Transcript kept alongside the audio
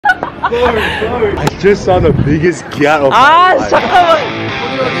Sorry. I just saw the biggest cat of my life. 잠깐만.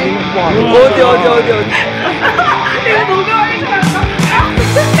 어디. 이거 누가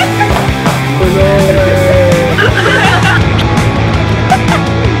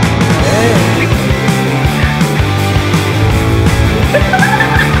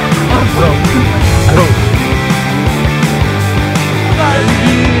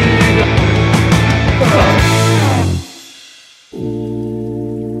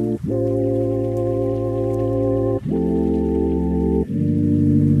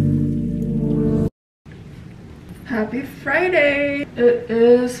Happy Friday! It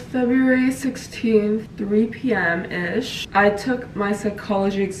is February 16th, 3 p.m.-ish. I took my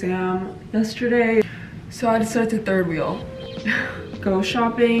psychology exam yesterday, so I decided to third wheel. Go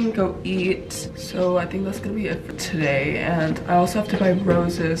shopping, go eat. So I think that's gonna be it for today. And I also have to buy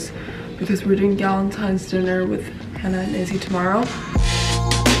roses because we're doing Valentine's dinner with Hannah and Izzy tomorrow.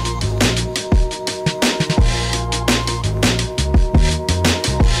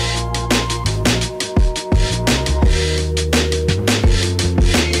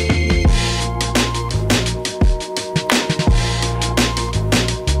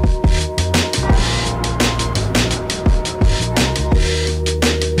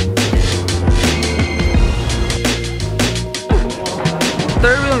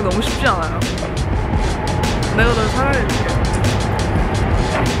 썰비용이 너무 쉽지 않아요? 내가 널 사랑해줄게.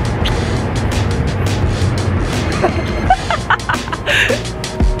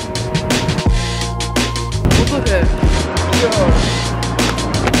 어떡해. 귀여워.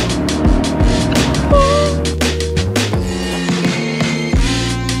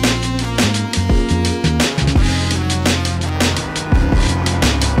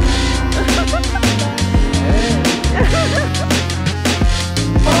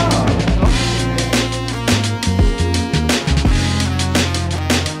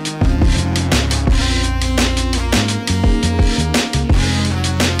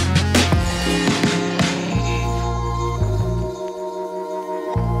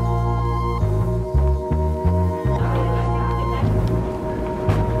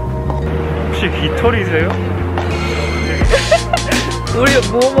 혹시 깃털이세요? 우리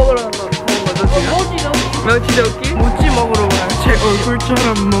뭐 먹으러 가는 거죠 지금? 멸치젓기? 모찌 먹으러 가요. 제 얼굴처럼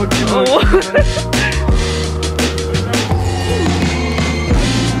모찌 먹으러 가요.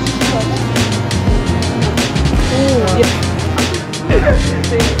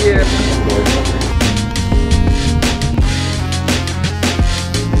 Thank you.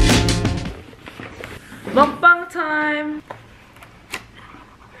 먹방 타임.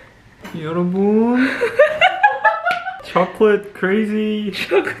 여러분 초콜릿 크레이지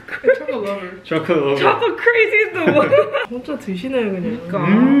초콜릿 러버. 초콜릿 크레이지 또 혼자 드시네요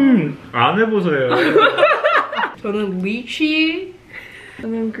그냥. 안 해보세요. 저는 리치.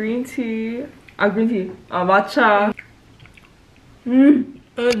 저는 그린티. 그린티. 마차.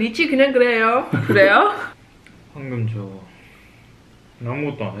 리치 그냥 그래요. 그래요? 방금 저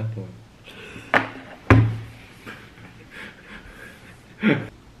아무것도 안 했고.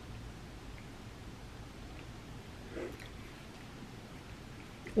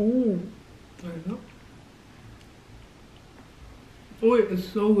 오. 알나? Oh, it's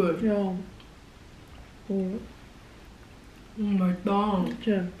so good. 야. 오. 맛있다.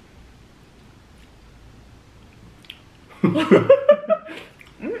 그치?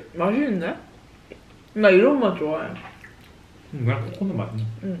 맛있는데? 나 이런 맛 좋아해. 그냥 코코넛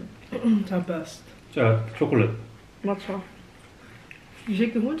맛있네. 다 베스트. 자, 초콜릿. 맞아. 이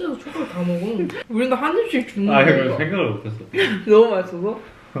새끼 혼자서 초콜릿 다 먹어. 우리는 한 입씩 주는 아, 거야. 이거 생각을 못했어. 너무 맛있어서?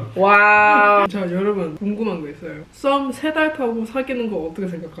 와우. 자, 여러분 궁금한 거 있어요. 썸 3달 타고 사귀는 거 어떻게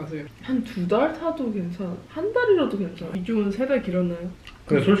생각하세요? 한 2달 타도 괜찮아. 한 달이라도 괜찮아. 이쪽은 3달 길었나요?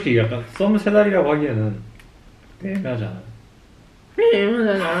 근데 솔직히 약간 썸 3달이라고 하기에는 애매하지 않아요?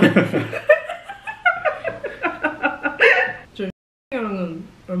 애매하잖아. 저 X랑은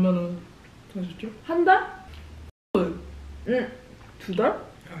얼마나 타셨죠? 한 달? 응. 2달?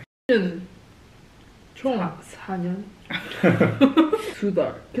 X는 총 4년?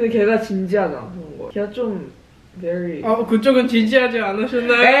 2달. 근데 걔가 진지하다 그런 거. 걔가 좀 very. 그쪽은 진지하지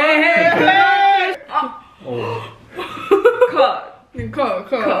않으셨나요? 에헤이. 컷.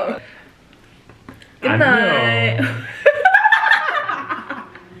 끝나이.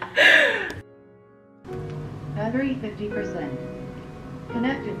 Battery 50%.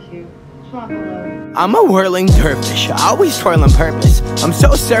 Connected to I'm a whirling dervish, I always twirl on purpose. I'm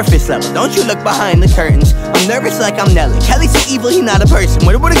so surface level, don't you look behind the curtains. I'm nervous like I'm Nelly, Kelly's so evil, he not a person.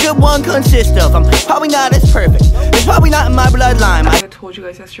 What would a good one consist of? I'm probably not as perfect, it's probably not in my bloodline. I told you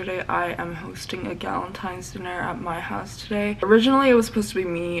guys yesterday I am hosting a Galentine's dinner at my house today. Originally it was supposed to be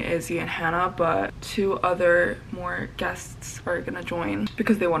me, Izzy, and Hannah, but 2 other more guests are gonna join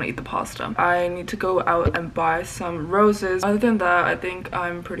because they want to eat the pasta. I need to go out and buy some roses. Other than that, I think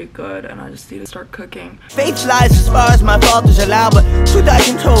I'm pretty good and I just need to start cooking. Faith lies as far as my fault is allowed, but truth I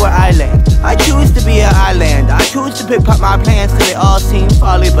control where I land. I choose to be an island. I choose to pick up my plans till they all seem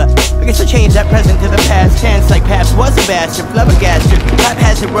folly, but I guess I change that present to the past tense like Paps was a bastard, flabbergasted. Pap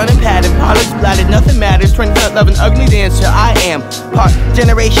has it running pattern, polished blotted, nothing matters. Turned out love an ugly dancer. I am part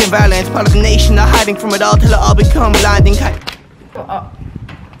generation violence, part of the nation, not hiding from it all till it all become blinding. Hi!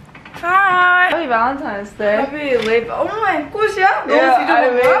 Happy Valentine's Day. Happy late. Oh my 꽃이야?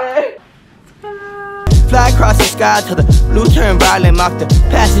 Fly across the sky till the blue turn violet, mock the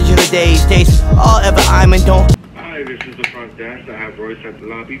passage of the days. Days all ever I'm and don't. Hi, this is the front desk. I have Royce at the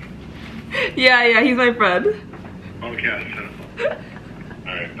lobby. Yeah, he's my friend. Okay, so.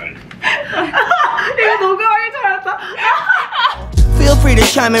 Alright, bye. 이거 녹음하기 잘했다. Feel free to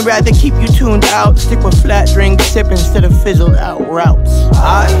chime in, rather keep you tuned out. Stick with flat drink sip instead of fizzled out routes.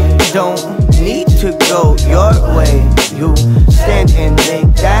 I don't need to go your way. You stand and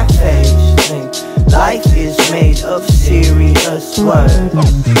make that face. Think life is made of serious words.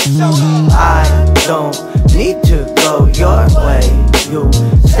 I don't need to go your way. You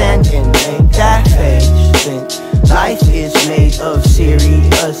stand and make that face. Think life is made of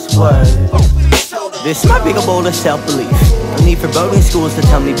serious words. This might be a bowl of self-belief. No need for boarding schools to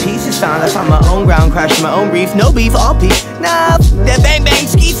tell me peace is found. I found my own ground, crashing my own reef. No beef, all peace. Nah, that bang bang,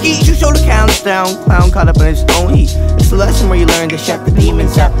 ski ski. You show the counts down. Clown caught up in his own heat. It's a lesson where you learn to shut the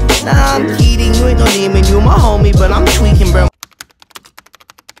demons out. Nah, I'm kidding, you ain't no demon. You my homie, but I'm tweaking, bro.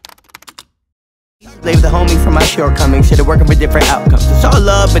 Leave the homie for my shortcomings. Should've working for different outcomes. It's all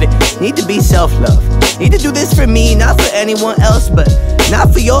love, but it need to be self-love. Need to do this for me, not for anyone else, but not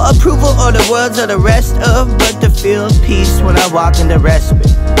for your approval or the words of the rest of, but to feel peace when I walk in the respite.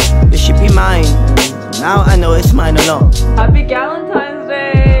 It should be mine. Now I know it's mine alone. Happy Galentine's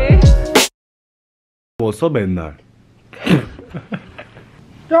Day. 먹었어 맨날.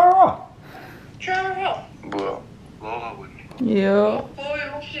 뭐야? 뭐 하고 있니? Yeah. 거의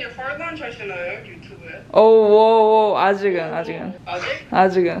혹시 활관 차시나요? 유튜브에? 오, 아직은. 아직?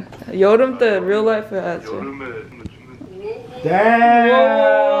 아직은. 여름 때 real life 해야지. 여름에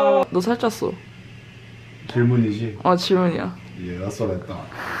너 살쪘어. 질문이지. 질문이야. Yeah, that's what I thought.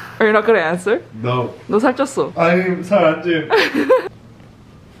 Are you not gonna answer? No. 너 살쪘어. 아니 살 안 찌.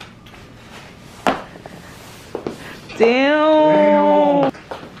 Damn.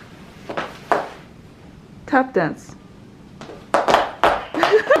 Tap dance.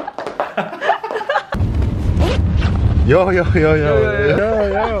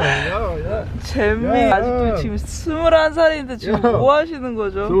 야야야야야야야야. 잼미 아직도 지금 21살인데 지금 뭐 하시는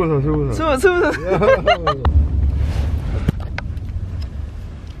거죠? 20살. 20살.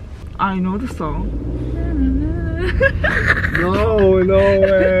 I know the song. No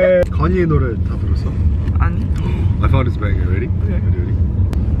way. 건이의 노래 다 들었어? 아니. I found this banger. Ready? Okay. Ready?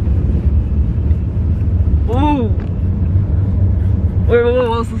 Ooh. Wait,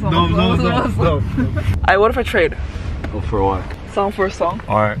 what's the song? No. Alright, what if I trade? Oh, for what? Song for song?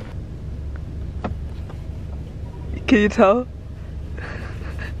 Alright. Can you tell?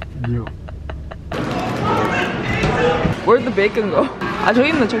 Yeah. Where'd the bacon go? 저기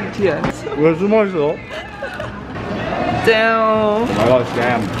있네, 저기 뒤에. 왜 숨어 있어? Damn. I got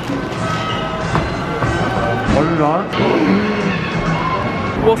scammed. 얼른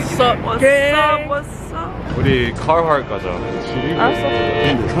What's up? 우리 카르하르 가자. 알았어.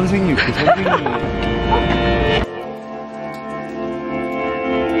 근데 선생님 그 선생님이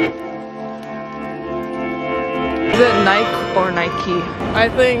Is it Nike or Nike? I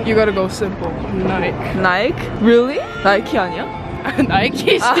think you gotta go simple. Nike. Nike? Really? Nike 아니야?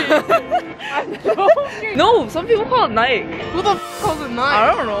 Nike's No, some people call it Nike. Who the f calls it I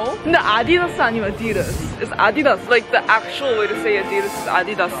Nike? don't know. 근데 아디다스 아니면 Adidas. It's Adidas. Like the actual way to say Adidas is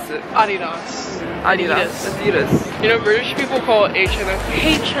Adidas. Adidas. Adidas. You know, British people call it H&M.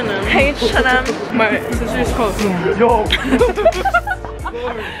 H&M. H&M. My sisters call it Yo.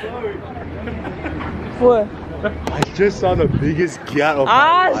 뭐야? I just saw the biggest cat of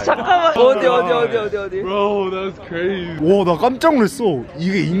my life. 잠깐만. 어디? Bro, that's crazy. 와, 나 깜짝 놀랐어.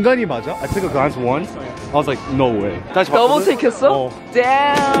 이게 인간이 맞아? I took a glance once. I was like, no way. 다시 더블 봤거든? 틱했어?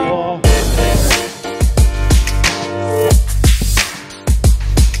 Damn. 와.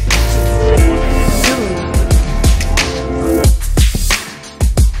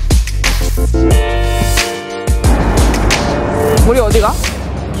 우리 어디가?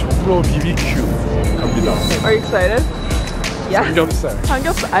 프로 BBQ 갑니다. Are you excited? Yeah. 삼겹살.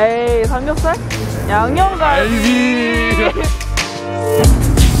 삼겹살. 에이, 삼겹살? 양념갈비.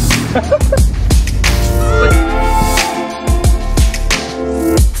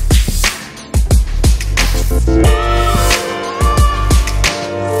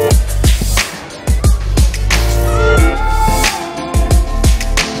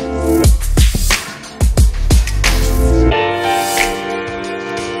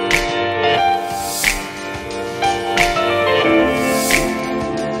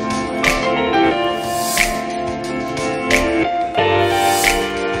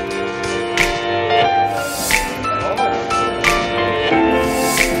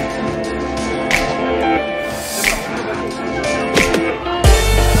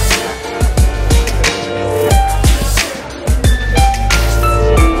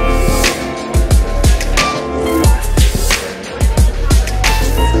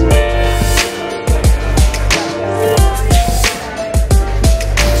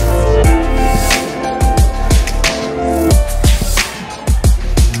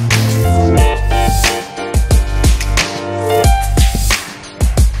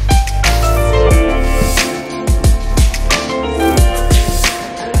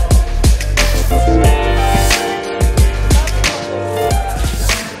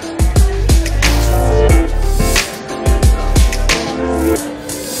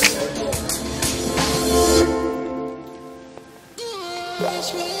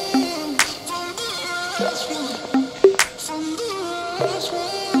 That's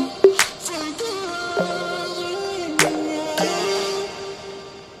right.